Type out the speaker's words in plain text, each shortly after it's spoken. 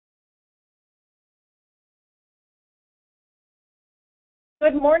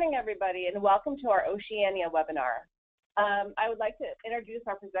Good morning, everybody, and welcome to our Oceania webinar. I would like to introduce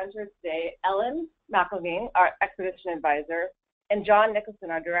our presenters today, Ellen McIlvaine, our Expedition Advisor, and John Nicholson,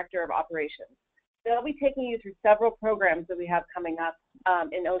 our Director of Operations. They'll be taking you through several programs that we have coming up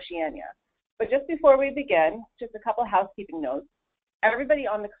in Oceania. But just before we begin, just a couple housekeeping notes. Everybody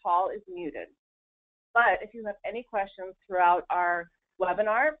on the call is muted. But if you have any questions throughout our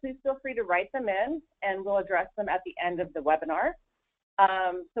webinar, please feel free to write them in, and we'll address them at the end of the webinar.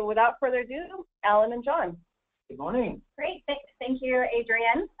 So without further ado, Ellen and John. Good morning. Great, thank you,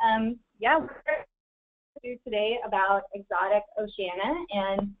 Adrienne. Yeah, we're going to do today about exotic Oceania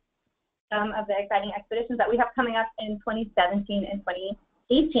and some of the exciting expeditions that we have coming up in 2017 and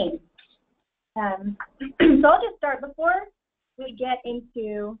 2018. So I'll just start before we get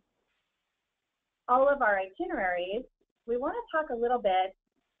into all of our itineraries. We want to talk a little bit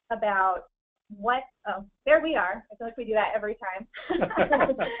about there we are. I feel like we do that every time.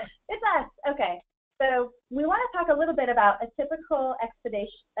 It's us. Okay. So we want to talk a little bit about a typical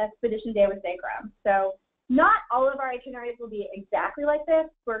expedition day with Zegrahm. So not all of our itineraries will be exactly like this.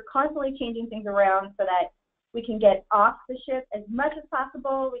 We're constantly changing things around so that we can get off the ship as much as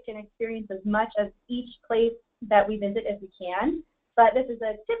possible. We can experience as much of each place that we visit as we can. But this is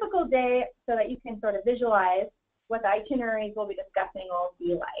a typical day so that you can sort of visualize what the itineraries we'll be discussing will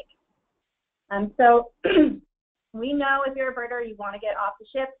be like. So we know if you're a birder, you want to get off the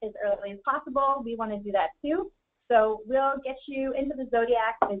ship as early as possible. We want to do that too. So we'll get you into the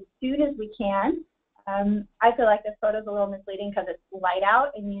Zodiac as soon as we can. I feel like this photo is a little misleading because it's light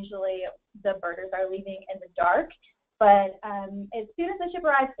out, and usually the birders are leaving in the dark. But as soon as the ship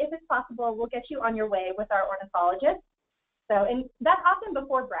arrives, if it's possible, we'll get you on your way with our ornithologist. So, and that's often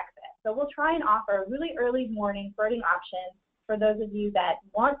before breakfast. So we'll try and offer really early morning birding options. For those of you that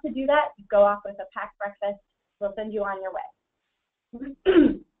want to do that, go off with a packed breakfast. We'll send you on your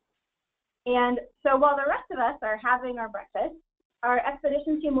way. And so while the rest of us are having our breakfast, our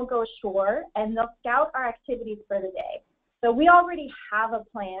expedition team will go ashore and they'll scout our activities for the day. So we already have a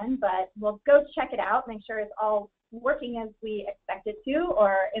plan, but we'll go check it out, make sure it's all working as we expect it to,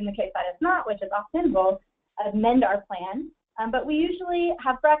 or in the case that it's not, which is often, we'll amend our plan. But we usually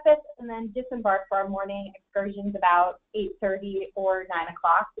have breakfast and then disembark for our morning excursions about 8:30 or 9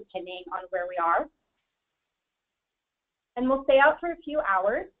 o'clock, depending on where we are. And we'll stay out for a few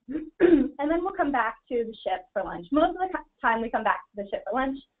hours, and then we'll come back to the ship for lunch. Most of the time we come back to the ship for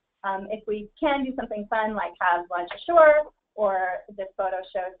lunch. If we can do something fun like have lunch ashore, or this photo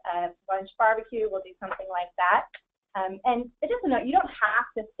shows a lunch barbecue, we'll do something like that. And just a note, you don't have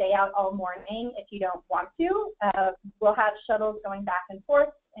to stay out all morning if you don't want to. We'll have shuttles going back and forth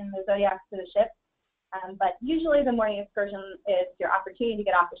in the Zodiac to the ship. But usually the morning excursion is your opportunity to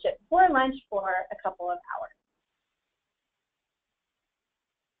get off the ship before lunch for a couple of hours.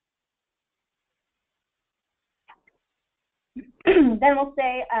 Then we'll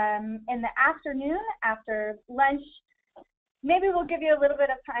say in the afternoon after lunch, maybe we'll give you a little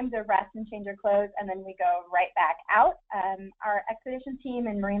bit of time to rest and change your clothes, and then we go right back out. Our expedition team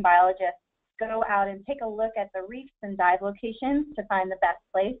and marine biologists go out and take a look at the reefs and dive locations to find the best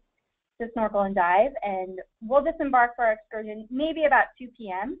place to snorkel and dive. And we'll disembark for our excursion maybe about 2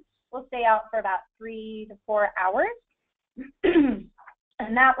 p.m. We'll stay out for about 3 to 4 hours.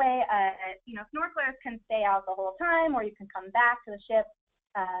 And that way, snorkelers can stay out the whole time, or you can come back to the ship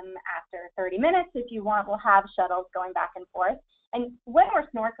after 30 minutes if you want. We'll have shuttles going back and forth. And when we're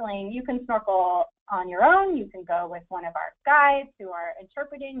snorkeling, you can snorkel on your own. You can go with one of our guides who are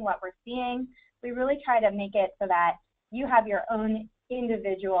interpreting what we're seeing. We really try to make it so that you have your own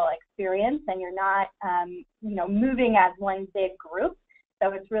individual experience and you're not, moving as one big group.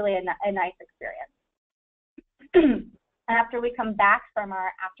 So it's really a nice experience. After we come back from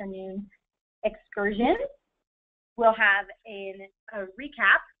our afternoon excursion, we'll have a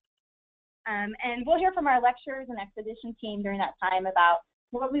recap, and we'll hear from our lecturers and expedition team during that time about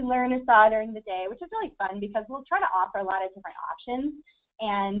what we learned and saw during the day, which is really fun because we'll try to offer a lot of different options,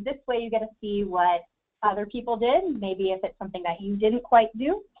 and this way you get to see what other people did, maybe if it's something that you didn't quite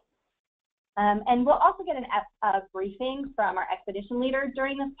do. And we'll also get a briefing from our expedition leader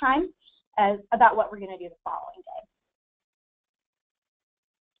during this time about what we're going to do the following day.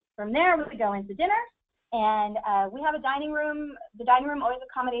 From there, we go into dinner. And we have a dining room. The dining room always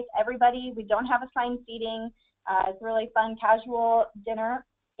accommodates everybody. We don't have assigned seating. It's a really fun, casual dinner.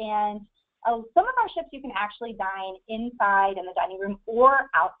 And some of our ships, you can actually dine inside in the dining room or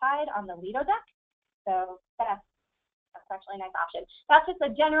outside on the Lido deck. So that's actually a nice option. That's just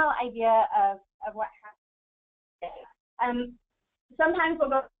a general idea of what happens. Sometimes we'll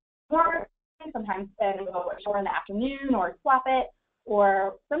go more, sometimes we'll go ashore in the afternoon or swap it.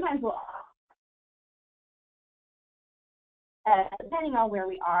 or sometimes we'll, depending on where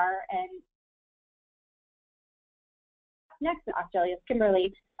we are. And next to Australia's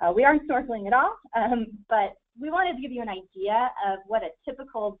Kimberley, we aren't snorkeling at all, but we wanted to give you an idea of what a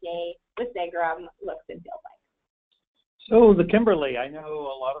typical day with Zegrahm looks and feels like. So the Kimberley, I know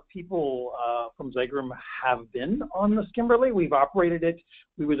a lot of people from Zegrahm have been on this Kimberley. We've operated it.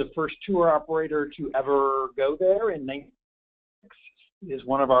 We were the first tour operator to ever go there in 1996. It is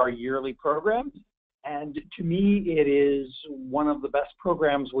one of our yearly programs. And to me, it is one of the best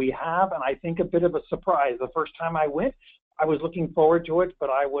programs we have, and I think a bit of a surprise. The first time I went, I was looking forward to it, but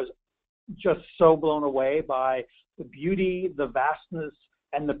I was just so blown away by the beauty, the vastness,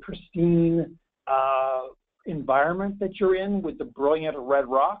 and the pristine environment that you're in with the brilliant red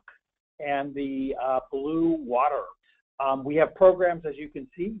rock and the blue water. We have programs, as you can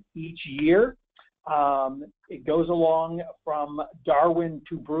see, each year. It goes along from Darwin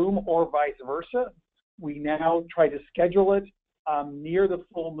to Broome or vice versa. We now try to schedule it near the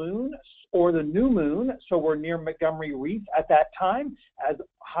full moon or the new moon, so we're near Montgomery Reef at that time, as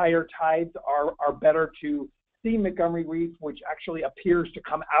higher tides are better to see Montgomery Reef, which actually appears to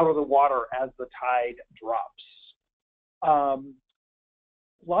come out of the water as the tide drops.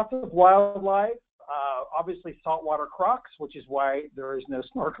 Lots of wildlife, obviously saltwater crocs, which is why there is no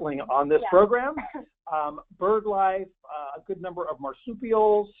snorkeling on this program. Bird life, a good number of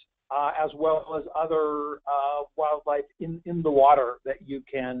marsupials, as well as other wildlife in the water that you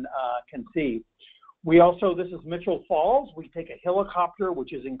can see. We also, this is Mitchell Falls. We take a helicopter,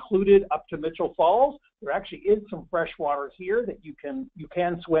 which is included up to Mitchell Falls. There actually is some fresh water here that you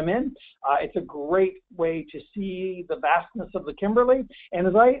can swim in. It's a great way to see the vastness of the Kimberley. And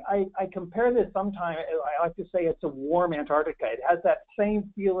as I compare this sometimes, I like to say it's a warm Antarctica. It has that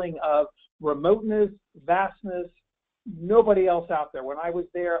same feeling of remoteness, vastness, nobody else out there. When I was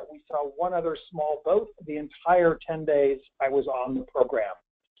there, we saw one other small boat the entire 10 days I was on the program.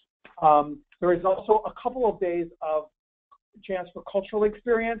 There is also a couple of days of chance for cultural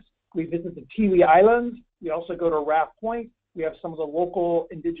experience. We visit the Tiwi Islands. We also go to Raft Point. We have some of the local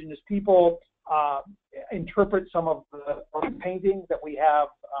indigenous people interpret some of the paintings that we have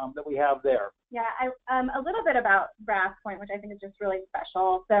there. Yeah, a little bit about Raft Point, which I think is just really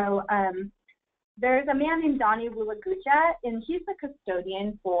special. So there's a man named Donnie Wulagucha, and he's the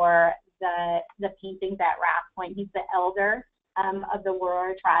custodian for the paintings at Raft Point. He's the elder of the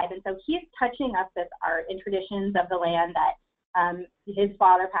Wurrur tribe, and so he's touching up this art and traditions of the land that his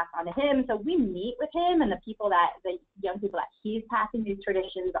father passed on to him. So we meet with him and the young people that he's passing these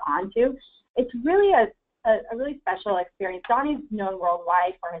traditions on to. It's really a really special experience. Donnie's known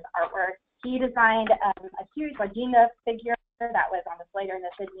worldwide for his artwork. He designed a huge vagina figure that was on display during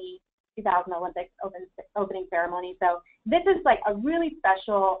the Sydney 2000 Olympics opening ceremony. So this is like a really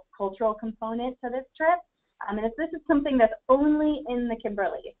special cultural component to this trip. And this is something that's only in the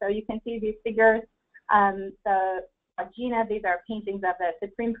Kimberley. So you can see these figures, the vagina, these are paintings of the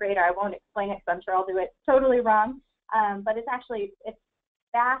Supreme Creator. I won't explain it because I'm sure I'll do it totally wrong. But it's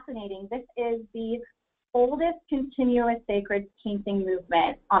fascinating. This is the oldest continuous sacred painting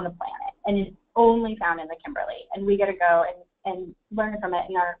movement on the planet, and it's only found in the Kimberley. And we get to go and learn from it.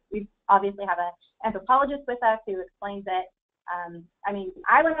 We obviously have an anthropologist with us who explains it. I mean,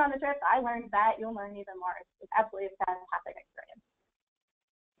 I went on the trip, I learned that, you'll learn even more. It's absolutely a fantastic experience.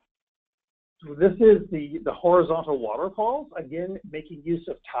 So this is the horizontal waterfalls, again, making use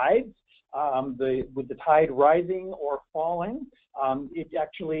of tides. With the tide rising or falling, it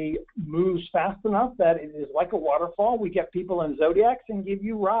actually moves fast enough that it is like a waterfall. We get people in Zodiacs and give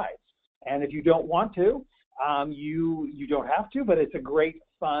you rides. And if you don't want to, you don't have to, but it's a great,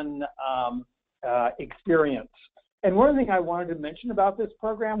 fun experience. And one thing I wanted to mention about this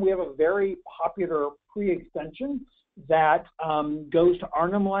program, we have a very popular pre-extension that goes to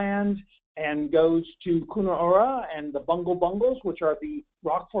Arnhem Land and goes to Kununurra and the Bungle Bungles, which are the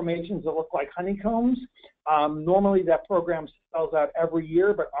rock formations that look like honeycombs. Normally that program sells out every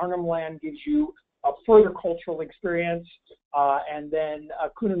year, but Arnhem Land gives you a further cultural experience. And then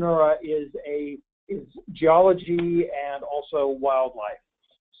Kununurra is geology and also wildlife.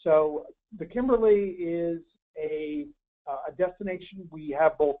 So the Kimberley is a destination. We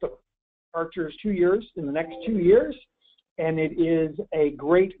have both departures 2 years in the next 2 years, and it is a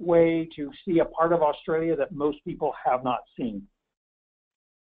great way to see a part of Australia that most people have not seen.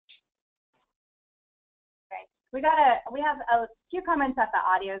 Great. We have a few comments that the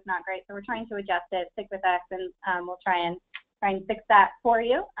audio is not great, so we're trying to adjust it. Stick with us, and we'll try and fix that for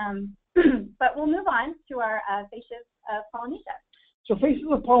you. But we'll move on to our Faces of Polynesia. So Faces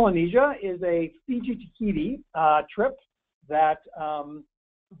of Polynesia is a Fiji to Tahiti trip that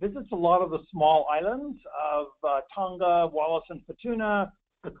visits a lot of the small islands of Tonga, Wallis and Futuna,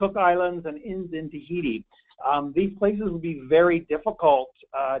 the Cook Islands, and inns in Tahiti. These places would be very difficult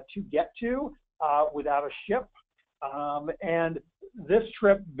to get to without a ship. And this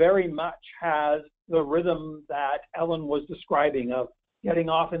trip very much has the rhythm that Ellen was describing of getting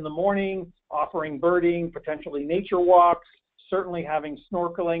off in the morning, offering birding, potentially nature walks, certainly having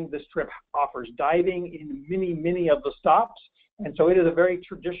snorkeling. This trip offers diving in many of the stops. And so it is a very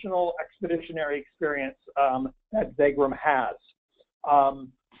traditional expeditionary experience that Zegrahm has.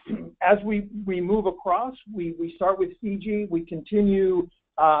 As we move across, we start with Fiji. We continue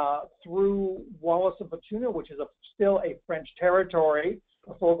through Wallis and Futuna, which is still a French territory,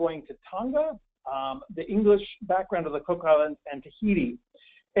 before going to Tonga, the English background of the Cook Islands, and Tahiti.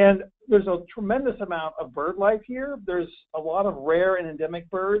 And there's a tremendous amount of bird life here. There's a lot of rare and endemic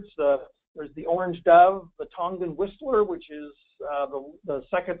birds. There's the orange dove, the Tongan whistler, which is the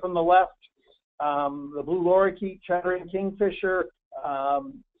second from the left, the blue lorikeet, chattering kingfisher.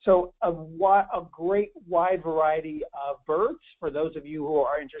 So a great wide variety of birds for those of you who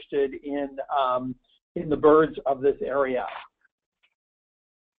are interested in the birds of this area.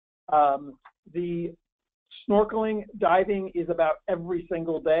 The snorkeling, diving is about every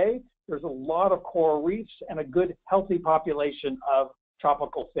single day. There's a lot of coral reefs and a good, healthy population of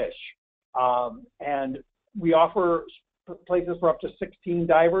tropical fish. And we offer places for up to 16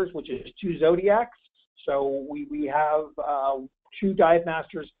 divers, which is 2 zodiacs. So we have 2 dive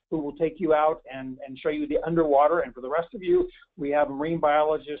masters who will take you out and show you the underwater. And for the rest of you, we have marine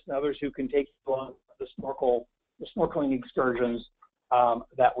biologists and others who can take you on the snorkeling excursions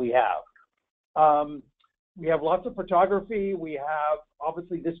that we have. We have lots of photography. We have,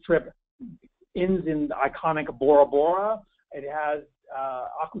 obviously, this trip ends in the iconic Bora Bora. It has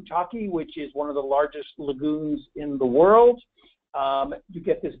Akutaki, which is one of the largest lagoons in the world. You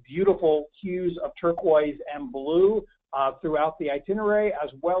get this beautiful hues of turquoise and blue throughout the itinerary, as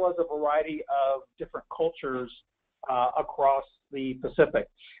well as a variety of different cultures across the Pacific.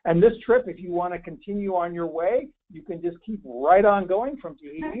 And this trip, if you want to continue on your way, you can just keep right on going from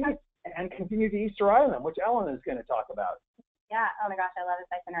Tahiti and continue to Easter Island, which Ellen is going to talk about. Yeah, oh my gosh, I love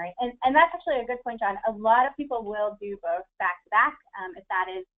this itinerary. And that's actually a good point, John. A lot of people will do both back to back. If that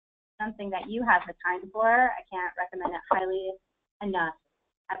is something that you have the time for, I can't recommend it highly enough.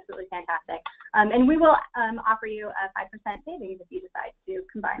 Absolutely fantastic. And we will offer you a 5% savings if you decide to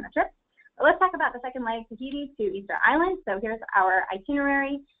combine the trip. But let's talk about the second leg, Tahiti to Easter Island. So here's our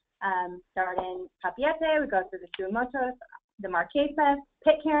itinerary. Start in Papeete, we go through the Tuamotus, the Marquesas,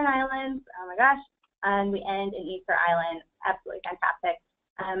 Pitcairn Islands, oh my gosh, and we end in Easter Island. Absolutely fantastic.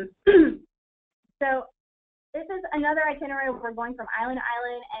 So this is another itinerary where we're going from island to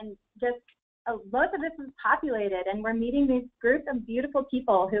island, and just most of this is populated, and we're meeting these groups of beautiful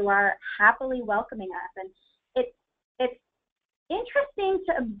people who are happily welcoming us. And it's interesting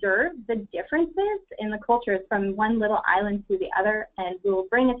to observe the differences in the cultures from one little island to the other, and we will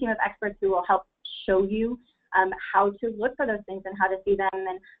bring a team of experts who will help show you how to look for those things and how to see them.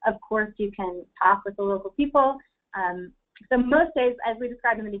 And of course, you can talk with the local people. So most days, as we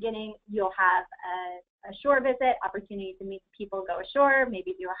described in the beginning, you'll have a shore visit, opportunity to meet people, go ashore,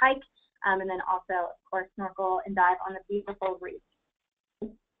 maybe do a hike, and then also, of course, snorkel and dive on the beautiful reef.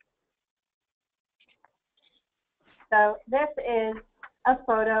 So this is a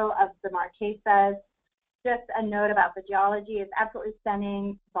photo of the Marquesas. Just a note about the geology. It's absolutely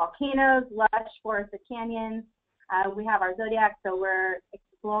stunning. Volcanoes, lush forested canyons. We have our zodiac, so we're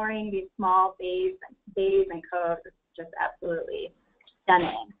exploring these small bays and coves. It's just absolutely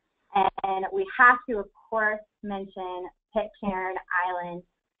stunning. And we have to, of course, mention Pitcairn Island.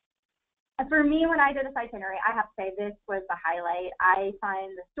 For me, when I did this itinerary, I have to say this was the highlight. I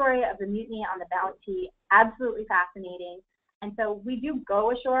find the story of the mutiny on the Bounty absolutely fascinating. And so we do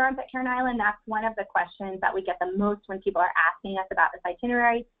go ashore on Pitcairn Island. That's one of the questions that we get the most when people are asking us about this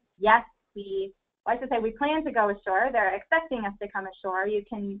itinerary. Yes, we plan to go ashore. They're expecting us to come ashore. You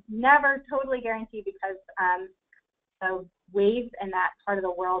can never totally guarantee because the waves in that part of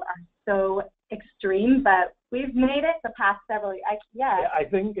the world are so extreme, but we've made it the past several years. Yeah, I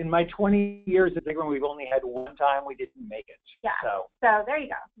think in my 20 years at Zegrahm, we've only had one time we didn't make it. Yeah, so there you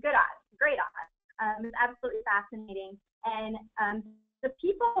go. Good odds, great odds. It's absolutely fascinating. And the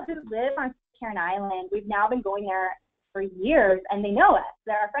people who live on Pitcairn Island, we've now been going there for years, and they know us.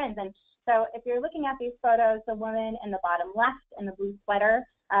 They're our friends. And so if you're looking at these photos, the woman in the bottom left in the blue sweater,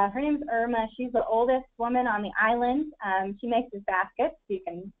 her name's Irma. She's the oldest woman on the island. She makes these baskets. You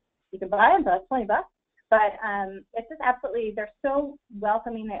can buy them, so it's $20. But it's just absolutely, they're so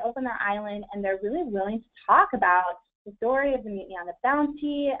welcoming. They open their island, and they're really willing to talk about the story of the mutiny on the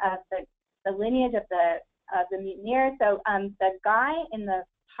Bounty, of the lineage of the mutineers. So the guy in the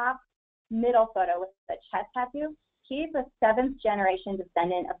top middle photo with the chest tattoo, he's a 7th generation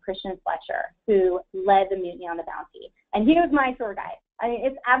descendant of Christian Fletcher, who led the mutiny on the Bounty. And he was my tour guide. I mean,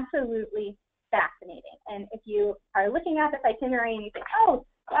 it's absolutely fascinating. And if you are looking at this itinerary and you think, oh,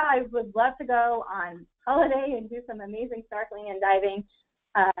 wow, I would love to go on holiday and do some amazing snorkeling and diving,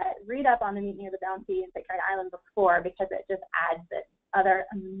 read up on the mutiny of the Bounty and Pitcairn Island before, because it just adds this other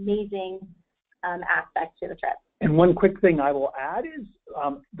amazing aspect to the trip. And one quick thing I will add is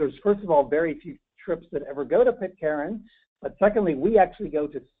there's, first of all, very few trips that ever go to Pitcairn, but secondly, we actually go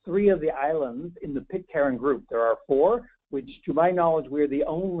to 3 of the islands in the Pitcairn group. There are 4, which to my knowledge, we're the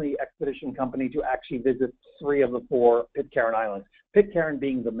only expedition company to actually visit 3 of the 4 Pitcairn Islands. Pitcairn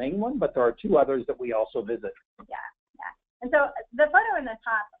being the main one, but there are 2 others that we also visit. Yeah. And so the photo in the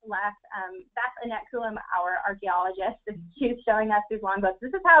top left, that's Annette Coulomb, our archaeologist. She's showing us these longboats.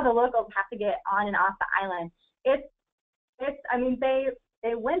 This is how the locals have to get on and off the island. I mean,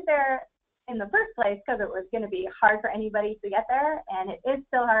 they went there in the first place because it was going to be hard for anybody to get there, and it is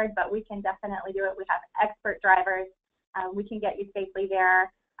still hard, but we can definitely do it. We have expert drivers. We can get you safely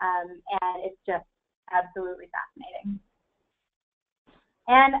there, and it's just absolutely fascinating.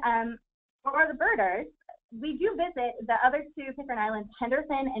 And for the birders, we do visit the other 2 Pitcairn Islands,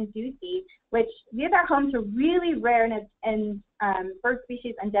 Henderson and Ducie, which these are home to really rare and bird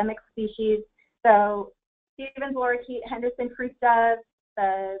species, endemic species. So Stevens lorikeet, Henderson fruit dove,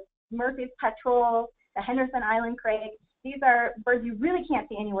 the Murphy's petrel, the Henderson island crake. These are birds you really can't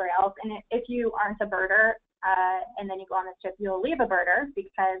see anywhere else. And if you aren't a birder and then you go on this trip, you'll leave a birder,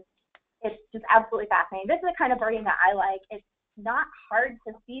 because it's just absolutely fascinating. This is the kind of birding that I like. It's not hard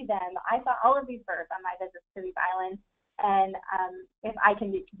to see them. I saw all of these birds on my visits to these islands, and if I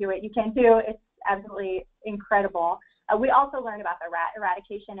can do it, you can too. It's absolutely incredible. We also learned about the rat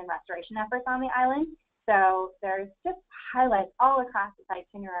eradication and restoration efforts on the island. So there's just highlights all across this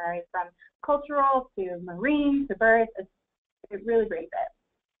itinerary, from cultural to marine to birds. It really brings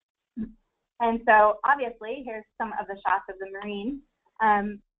it. And so obviously, here's some of the shots of the marine.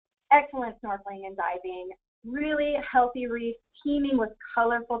 Excellent snorkeling and diving, really healthy reefs, teeming with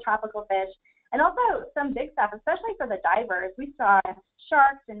colorful tropical fish, and also some big stuff, especially for the divers. We saw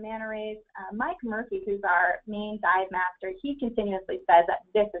sharks and manta rays. Mike Murphy, who's our main dive master, he continuously says that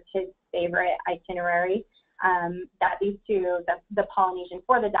this is his favorite itinerary, that these 2, the Polynesian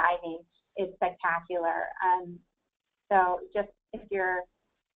for the diving, is spectacular. So just if you're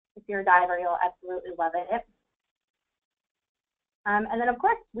a diver, you'll absolutely love it. And then, of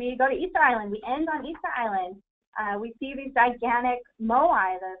course, we go to Easter Island. We end on Easter Island. We see these gigantic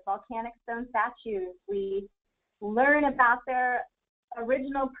moai, the volcanic stone statues. We learn about their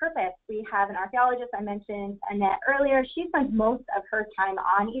original purpose. We have an archaeologist, I mentioned Annette earlier. She spends most of her time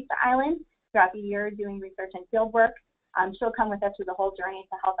on Easter Island throughout the year doing research and field work. She'll come with us through the whole journey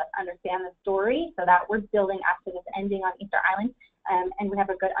to help us understand the story, so that we're building up to this ending on Easter Island. And we have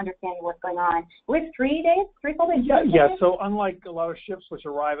a good understanding of what's going on. With 3 full days? Yeah, so unlike a lot of ships which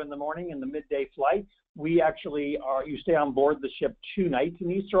arrive in the morning in the midday flight, we actually you stay on board the ship 2 nights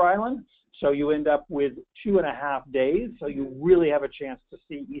in Easter Island. So you end up with 2.5 days. So you really have a chance to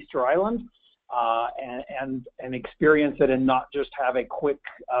see Easter Island and experience it, and not just have a quick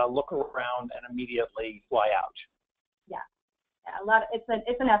look around and immediately fly out. Yeah,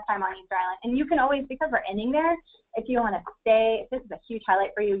 it's enough time on Easter Island. And you can always, because we're ending there, if you want to stay, if this is a huge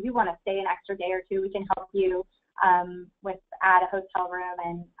highlight for you, you want to stay an extra day or 2, we can help you add a hotel room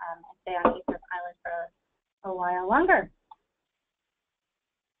and stay on Easter Island for a while longer.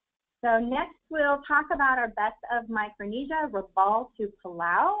 So next we'll talk about our best of Micronesia, Rabaul to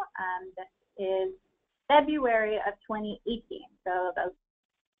Palau. This is February of 2018. So the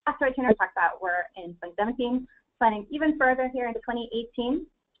last itinerary I talked about were in 2017. Planning even further here into 2018.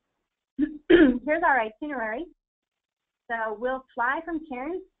 Here's our itinerary. So we'll fly from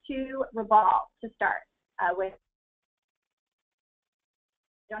Cairns to Rabaul to start with.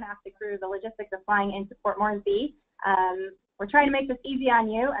 You don't have to crew the logistics of flying into Port Moresby. We're trying to make this easy on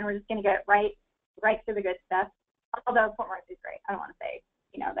you, and we're just going to get right to the good stuff. Although Port Moresby is great. I don't want to say,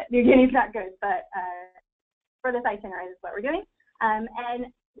 that New Guinea's not good, but for this itinerary, this is what we're doing. And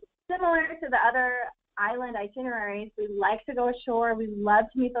similar to the other island itineraries, we like to go ashore. We love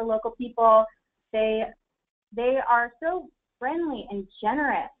to meet the local people. They are so friendly and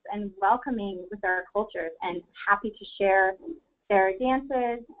generous and welcoming with their cultures, and happy to share their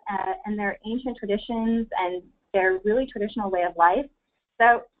dances and their ancient traditions and their really traditional way of life.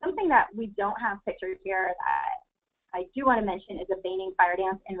 So something that we don't have pictured here that I do want to mention is a Veining fire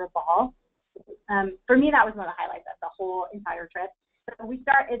dance in Rabaul. for me, that was one of the highlights of the whole entire trip. So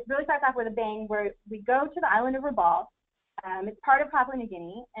it really starts off with a bang where we go to the island of Rabaul. It's part of Papua New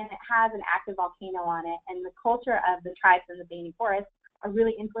Guinea, and it has an active volcano on it, and the culture of the tribes in the Baney Forest are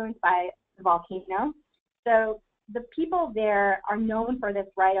really influenced by the volcano. So the people there are known for this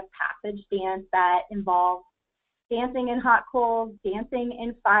rite of passage dance that involves dancing in hot coals, dancing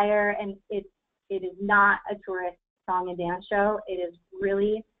in fire, and it is not a tourist song and dance show. It is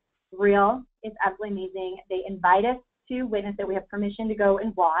really real. It's absolutely amazing. They invite us to witness it. We have permission to go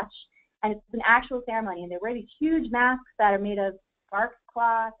and watch, and it's an actual ceremony. And they wear these huge masks that are made of bark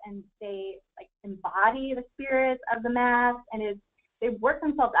cloth, and they like embody the spirits of the mask, and they work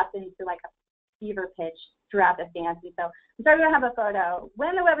themselves up into like a fever pitch throughout this dance. And so I'm sorry we don't have a photo.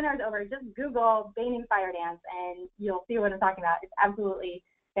 When the webinar is over, just Google Baney Fire Dance and you'll see what I'm talking about. It's absolutely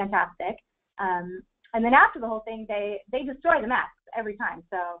fantastic. And then after the whole thing, they destroy the masks every time.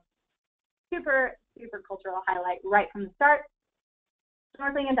 So super, super cultural highlight right from the start.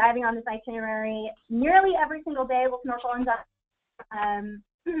 Snorkeling and diving on this itinerary nearly every single day. We'll snorkel and dive. I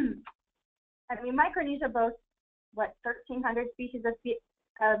mean, Micronesia boasts, 1,300 species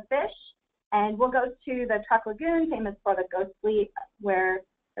of fish. And we'll go to the Truck Lagoon, famous for the Ghost Fleet, where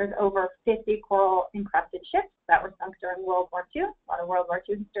there's over 50 coral-encrusted ships that were sunk during World War II. A lot of World War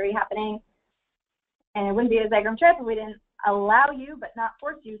II history happening. And it wouldn't be a Zegrahm trip if we didn't allow you, but not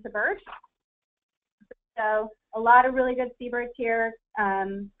force you, to bird. So a lot of really good seabirds here.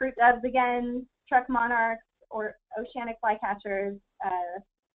 Fruit doves again, truck monarchs, or oceanic flycatchers. If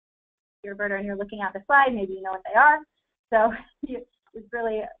you're a birder and you're looking at the slide, maybe you know what they are. So it's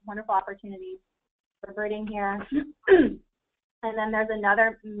really a wonderful opportunity for birding here. And then there's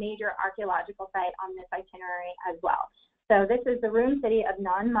another major archaeological site on this itinerary as well. So this is the ruined city of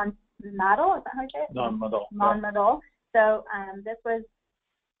Nonmadol, is that how you say it? Nonmadol. Nonmadol. So this was,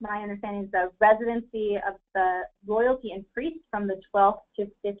 my understanding, the residency of the royalty and priests from the 12th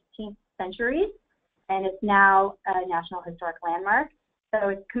to 15th centuries, and it's now a National Historic Landmark. So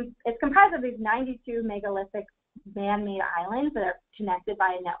it's comprised of these 92 megalithic man-made islands that are connected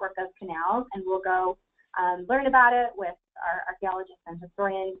by a network of canals, and we'll go learn about it with our archaeologists and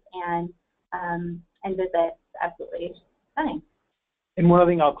historians and visit. Absolutely stunning. And one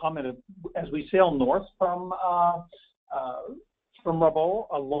other thing I'll comment, as we sail north from Rabaul,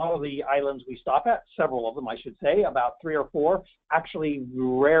 a lot of the islands we stop at, several of them I should say, about 3 or 4, actually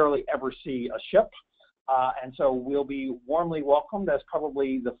rarely ever see a ship. And so we'll be warmly welcomed as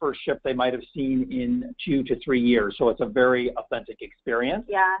probably the first ship they might have seen in 2 to 3 years. So it's a very authentic experience.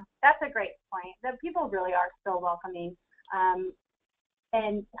 Yeah, that's a great point. The people really are so welcoming.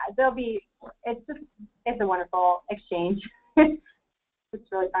 And it's a wonderful exchange. It's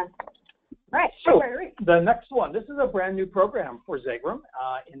really fun. All right. So the next one, this is a brand new program for Zegrahm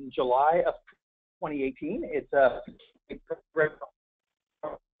in July of 2018. It's a program.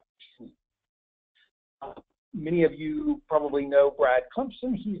 Many of you probably know Brad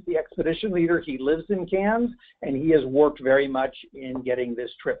Clemson. He's the expedition leader. He lives in Cairns, and he has worked very much in getting this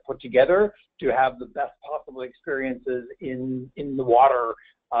trip put together to have the best possible experiences in the water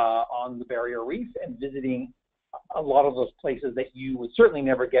on the Barrier Reef and visiting a lot of those places that you would certainly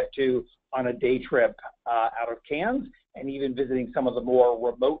never get to on a day trip out of Cairns, and even visiting some of the more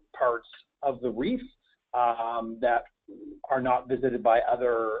remote parts of the reef that are not visited by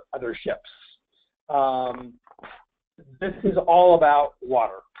other ships. This is all about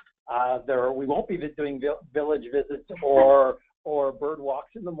water. We won't be doing village visits or bird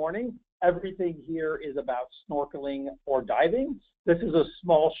walks in the morning. Everything here is about snorkeling or diving. This is a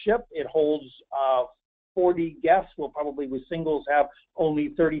small ship. It holds 40 guests. We'll probably, with singles, have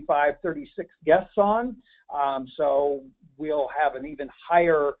only 35, 36 guests on. So we'll have an even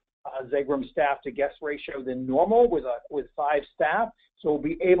higher Zegrahm staff to guest ratio than normal with 5 staff. So we'll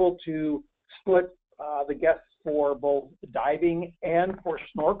be able to split the guests for both diving and for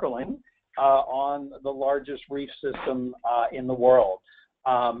snorkeling on the largest reef system in the world.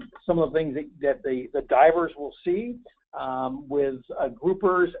 Some of the things that the divers will see with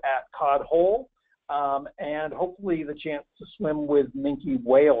groupers at Cod Hole, and hopefully the chance to swim with minke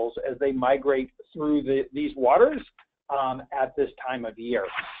whales as they migrate through these waters at this time of year.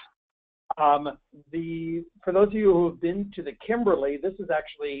 For those of you who have been to the Kimberley, this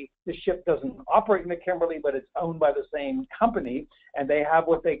ship doesn't operate in the Kimberley, but it's owned by the same company, and they have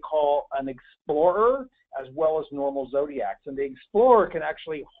what they call an Explorer as well as normal Zodiacs. And the Explorer can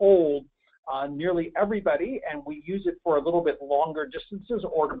actually hold nearly everybody, and we use it for a little bit longer distances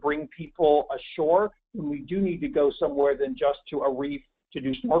or to bring people ashore when we do need to go somewhere than just to a reef to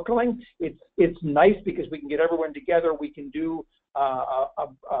do snorkeling. It's nice because we can get everyone together. We can do a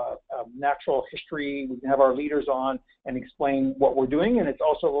natural history. We can have our leaders on and explain what we're doing, and it's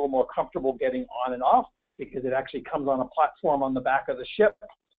also a little more comfortable getting on and off because it actually comes on a platform on the back of the ship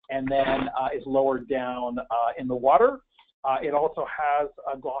and then is lowered down in the water. It also has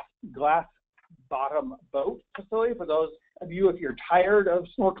a glass bottom boat facility for those of you, if you're tired of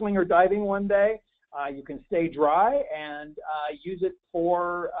snorkeling or diving one day, you can stay dry and use it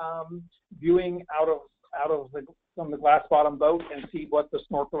for viewing from the glass bottom boat and see what the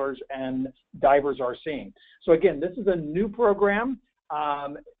snorkelers and divers are seeing. So again, this is a new program.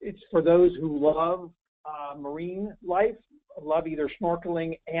 It's for those who love marine life, love either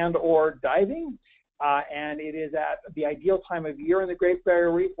snorkeling and or diving. And it is at the ideal time of year in the Great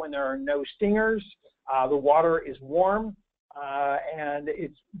Barrier Reef when there are no stingers, the water is warm, and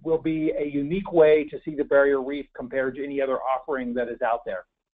it will be a unique way to see the Barrier Reef compared to any other offering that is out there.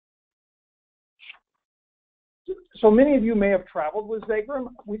 So many of you may have traveled with Zegrahm.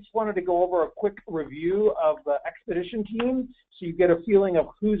 We just wanted to go over a quick review of the expedition team so you get a feeling of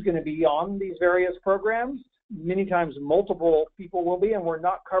who's going to be on these various programs. Many times multiple people will be, and we're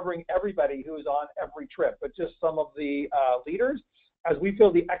not covering everybody who is on every trip, but just some of the leaders, as we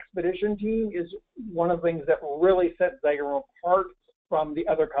feel the expedition team is one of the things that really sets Zegrahm apart from the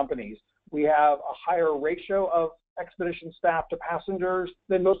other companies. We have a higher ratio of expedition staff to passengers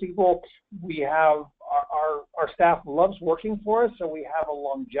than most people. We have our staff loves working for us, so we have a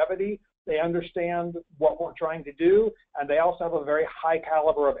longevity. They understand what we're trying to do, and they also have a very high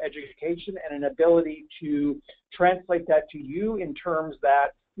caliber of education and an ability to translate that to you in terms that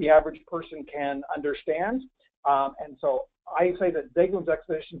the average person can understand. And so I say that Zegram's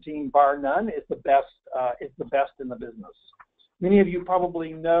expedition team, bar none, is the best in the business. Many of you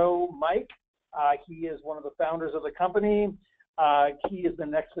probably know Mike. He is one of the founders of the company. He is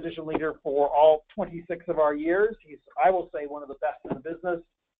an expedition leader for all 26 of our years. He's, I will say, one of the best in the business.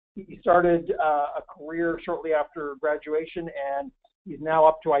 He started a career shortly after graduation, and he's now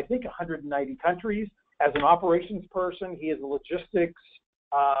up to, I think, 190 countries. As an operations person, he is a logistics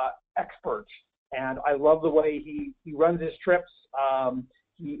expert, and I love the way he runs his trips.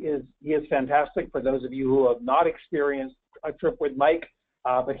 He is fantastic for those of you who have not experienced a trip with Mike,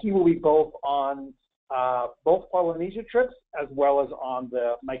 but he will be both on both Polynesia trips as well as on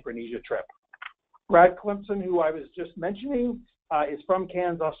the Micronesia trip. Brad Clemson, who I was just mentioning, is from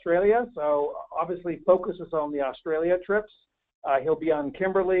Cairns, Australia, so obviously focuses on the Australia trips. He'll be on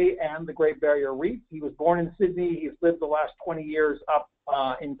Kimberley and the Great Barrier Reef. He was born in Sydney. He's lived the last 20 years up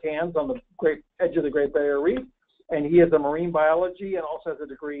in Cairns on the edge of the Great Barrier Reef, and he is a marine biology and also has a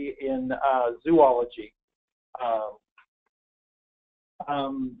degree in zoology.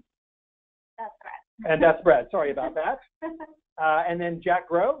 That's correct. And that's Brad. Sorry about that. And then Jack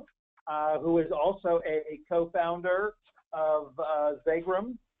Grove, who is also a co-founder of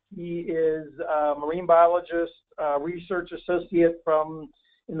Zegrahm. He is a marine biologist, research associate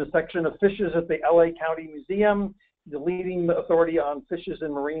in the section of fishes at the LA County Museum. He's the leading authority on fishes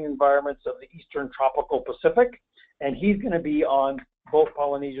in marine environments of the Eastern Tropical Pacific. And he's going to be on both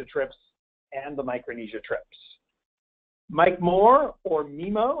Polynesia trips and the Micronesia trips. Mike Moore, or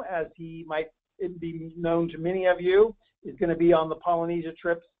Mimo, as he might be known to many of you, is going to be on the Polynesia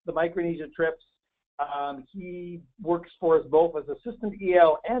trips, the Micronesia trips. He works for us both as assistant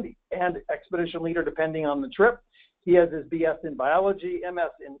EL and expedition leader, depending on the trip. He has his BS in biology,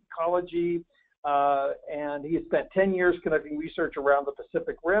 MS in ecology, and he has spent 10 years conducting research around the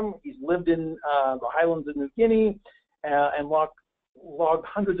Pacific Rim. He's lived in the highlands of New Guinea and logged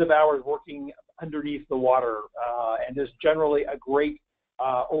hundreds of hours working underneath the water, and is generally a great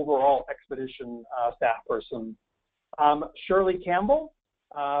overall expedition staff person. Shirley Campbell,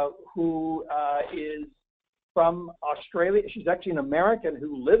 who is from Australia. She's actually an American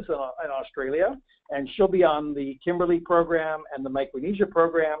who lives in Australia, and she'll be on the Kimberley program and the Micronesia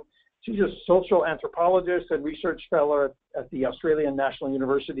program. She's a social anthropologist and research fellow at the Australian National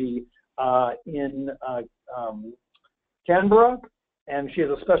University in Canberra, and she has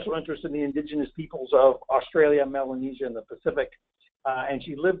a special interest in the indigenous peoples of Australia, Melanesia, and the Pacific. And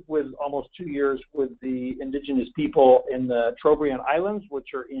she lived with almost 2 years with the indigenous people in the Trobriand Islands,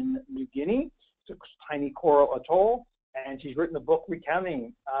 which are in New Guinea. It's a tiny coral atoll, and she's written a book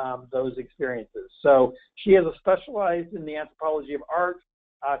recounting those experiences. So she has specialized in the anthropology of art,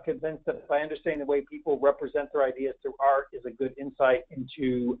 convinced that by understanding the way people represent their ideas through art is a good insight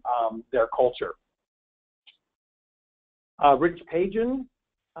into their culture. Rich Pagan,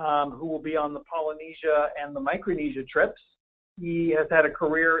 who will be on the Polynesia and the Micronesia trips. He has had a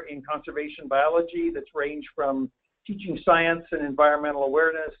career in conservation biology that's ranged from teaching science and environmental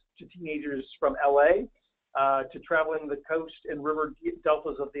awareness to teenagers from LA. to traveling the coast and river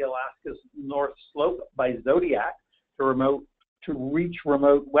deltas of the Alaska's North Slope by Zodiac to reach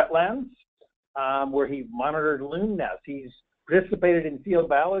remote wetlands, where he monitored loon nests. He's participated in field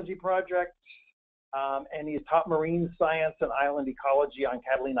biology projects, and he's taught marine science and island ecology on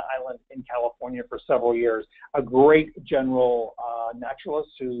Catalina Island in California for several years. A great general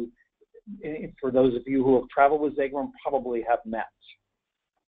naturalist who, for those of you who have traveled with Zegrahm, probably have met.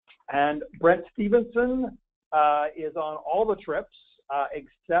 And Brent Stevenson is on all the trips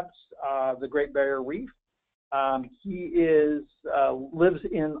except the Great Barrier Reef. He lives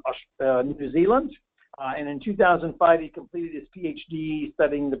in New Zealand, and in 2005 he completed his PhD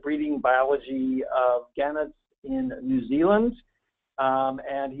studying the breeding biology of gannets in New Zealand,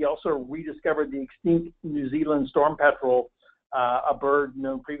 and he also rediscovered the extinct New Zealand storm petrel, a bird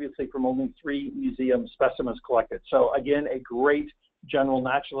known previously from only 3 museum specimens collected. So again, a great general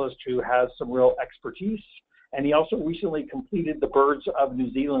naturalist who has some real expertise. And he also recently completed the Birds of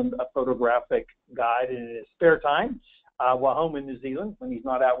New Zealand, a photographic guide in his spare time while home in New Zealand. When he's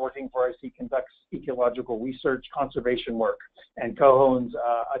not out working for us, he conducts ecological research, conservation work, and co-owns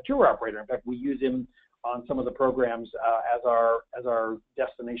a tour operator. In fact, we use him on some of the programs as our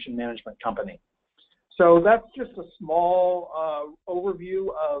destination management company. So that's just a small overview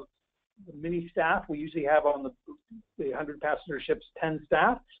of the mini staff. We usually have on the 100-passenger ships 10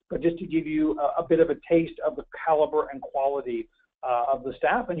 staff, but just to give you a bit of a taste of the caliber and quality of the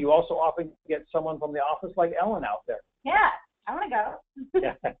staff. And you also often get someone from the office like Ellen out there. Yeah, I want to go.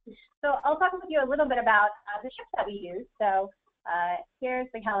 So I'll talk with you a little bit about the ships that we use. So here's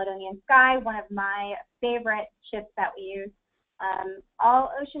the Caledonian Sky, one of my favorite ships that we use.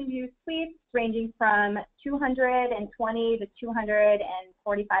 All ocean view suites ranging from 220 to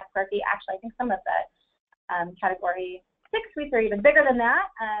 245 square feet. Actually, I think some of the category 6 suites are even bigger than that.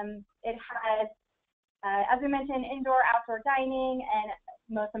 It has, as we mentioned, indoor, outdoor dining, and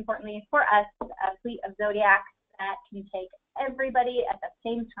most importantly for us, a fleet of Zodiacs that can take everybody at the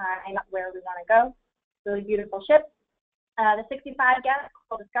same time where we want to go. Really beautiful ship. The 65 guests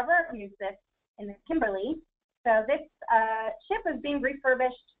will discover use this in the Kimberley. So this ship is being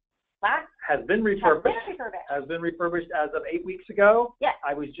refurbished. Has been refurbished as of 8 weeks ago. Yes.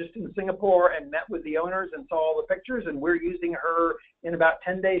 I was just in Singapore and met with the owners and saw all the pictures, and we're using her in about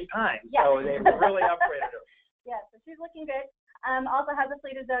 10 days' time. Yes. So they've really upgraded her. Yeah, so she's looking good. Also has a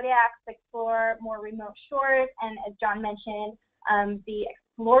fleet of Zodiacs to explore more remote shores, and as John mentioned, the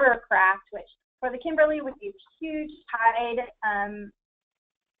Explorer craft, which for the Kimberley with these huge tide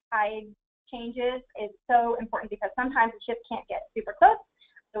changes is so important because sometimes the ship can't get super close.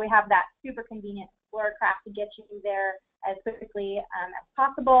 So we have that super convenient Explorer craft to get you there as quickly as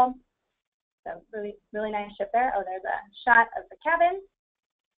possible. So really, really nice ship there. Oh, there's a shot of the cabin.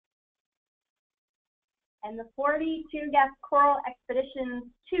 And the 42-guest Coral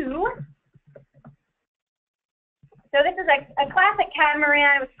Expedition 2. So this is a classic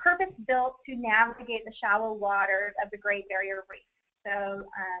catamaran. It was purpose-built to navigate the shallow waters of the Great Barrier Reef. So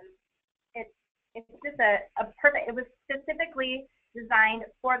it's just a perfect, it was specifically designed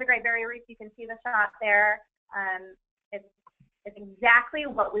for the Great Barrier Reef. You can see the shot there. It's exactly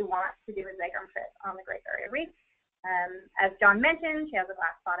what we want to do with Zegrahm trips on the Great Barrier Reef. As John mentioned, she has a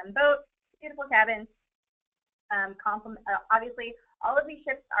glass bottom boat, beautiful cabin. Obviously, all of these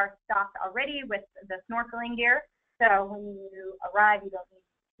ships are stocked already with the snorkeling gear. So when you arrive, you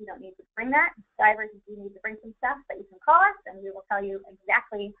don't need to bring that. Divers, you need to bring some stuff, but you can call us and we will tell you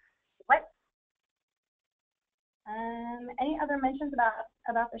exactly what. Any other mentions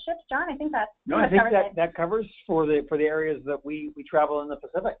about the ships, John? I think that's no. I think that covers for the areas that we travel in the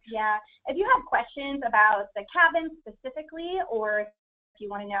Pacific. Yeah. If you have questions about the cabin specifically, or if you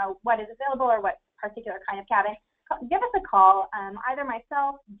want to know what is available or what particular kind of cabin, give us a call. Either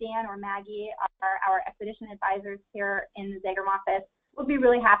myself, Dan, or Maggie are our expedition advisors here in the Zegrahm office. We'll be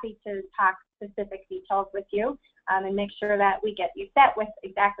really happy to talk specific details with you and make sure that we get you set with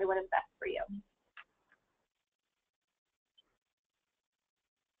exactly what is best for you.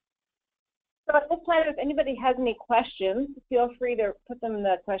 So at this time, if anybody has any questions, feel free to put them in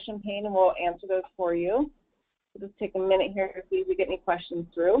the question pane and we'll answer those for you. We'll just take a minute here to see if we get any questions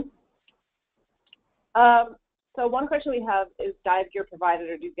through. So one question we have is dive gear provided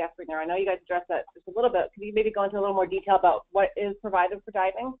or do guests bring there? I know you guys addressed that just a little bit. Could you maybe go into a little more detail about what is provided for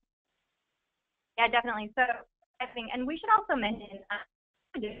diving? Yeah, definitely. So I think, and we should also mention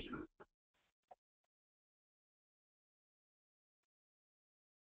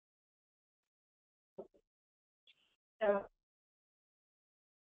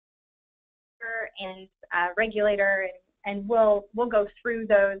and regulator, and we'll go through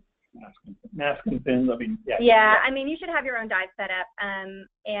those Mask and fins, I mean, yeah. Yeah, I mean, you should have your own dive set up,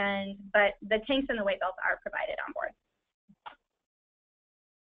 but the tanks and the weight belts are provided on board.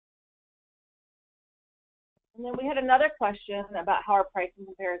 And then we had another question about how our pricing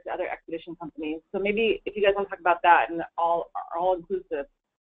compares to other expedition companies. So maybe if you guys want to talk about that and all-inclusiveness,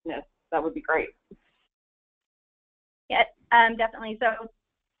 that would be great. Yeah, definitely. So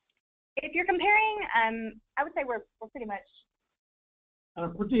if you're comparing, I would say we're pretty much on a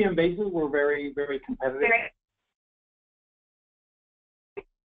per diem basis, we're very, very competitive.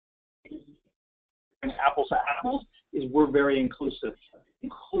 And apples to apples is we're very inclusive.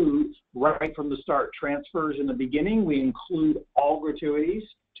 Include right from the start transfers in the beginning. We include all gratuities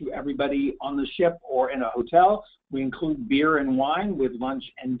to everybody on the ship or in a hotel. We include beer and wine with lunch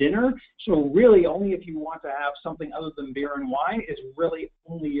and dinner. So really only if you want to have something other than beer and wine is really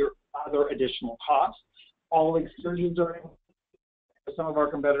only your other additional costs. All excursions are included. Some of our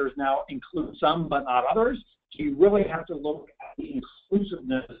competitors now include some but not others. So you really have to look at the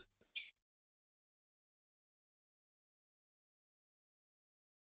inclusiveness.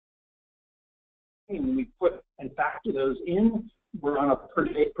 When we put and factor those in, we're on a per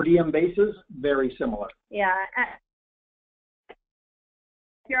diem basis, very similar. Yeah. If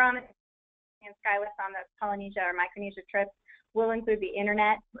you're on SkyWest on the Polynesia or Micronesia trips, we'll include the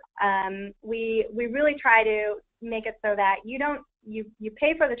internet. We really try to make it so that you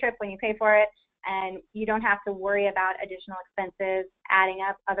pay for the trip when you pay for it, and you don't have to worry about additional expenses adding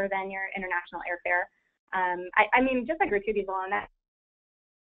up other than your international airfare. I mean, just like gratuities alone, that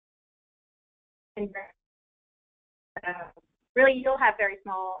really you'll have very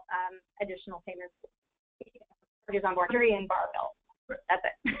small additional payments on board and bar bill. That's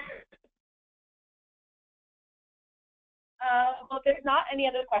it. Well, if there's not any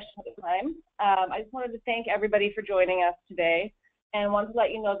other questions at the time, I just wanted to thank everybody for joining us today, and wanted to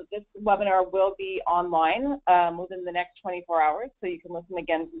let you know that this webinar will be online within the next 24 hours, so you can listen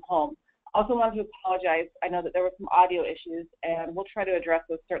again from home. Also wanted to apologize. I know that there were some audio issues, and we'll try to address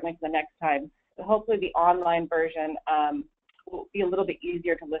those certainly for the next time. But hopefully the online version will be a little bit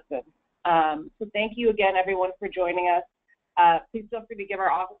easier to listen. So thank you again, everyone, for joining us. Please feel free to give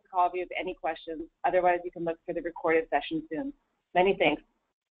our office a call if you have any questions. Otherwise, you can look for the recorded session soon. Many thanks.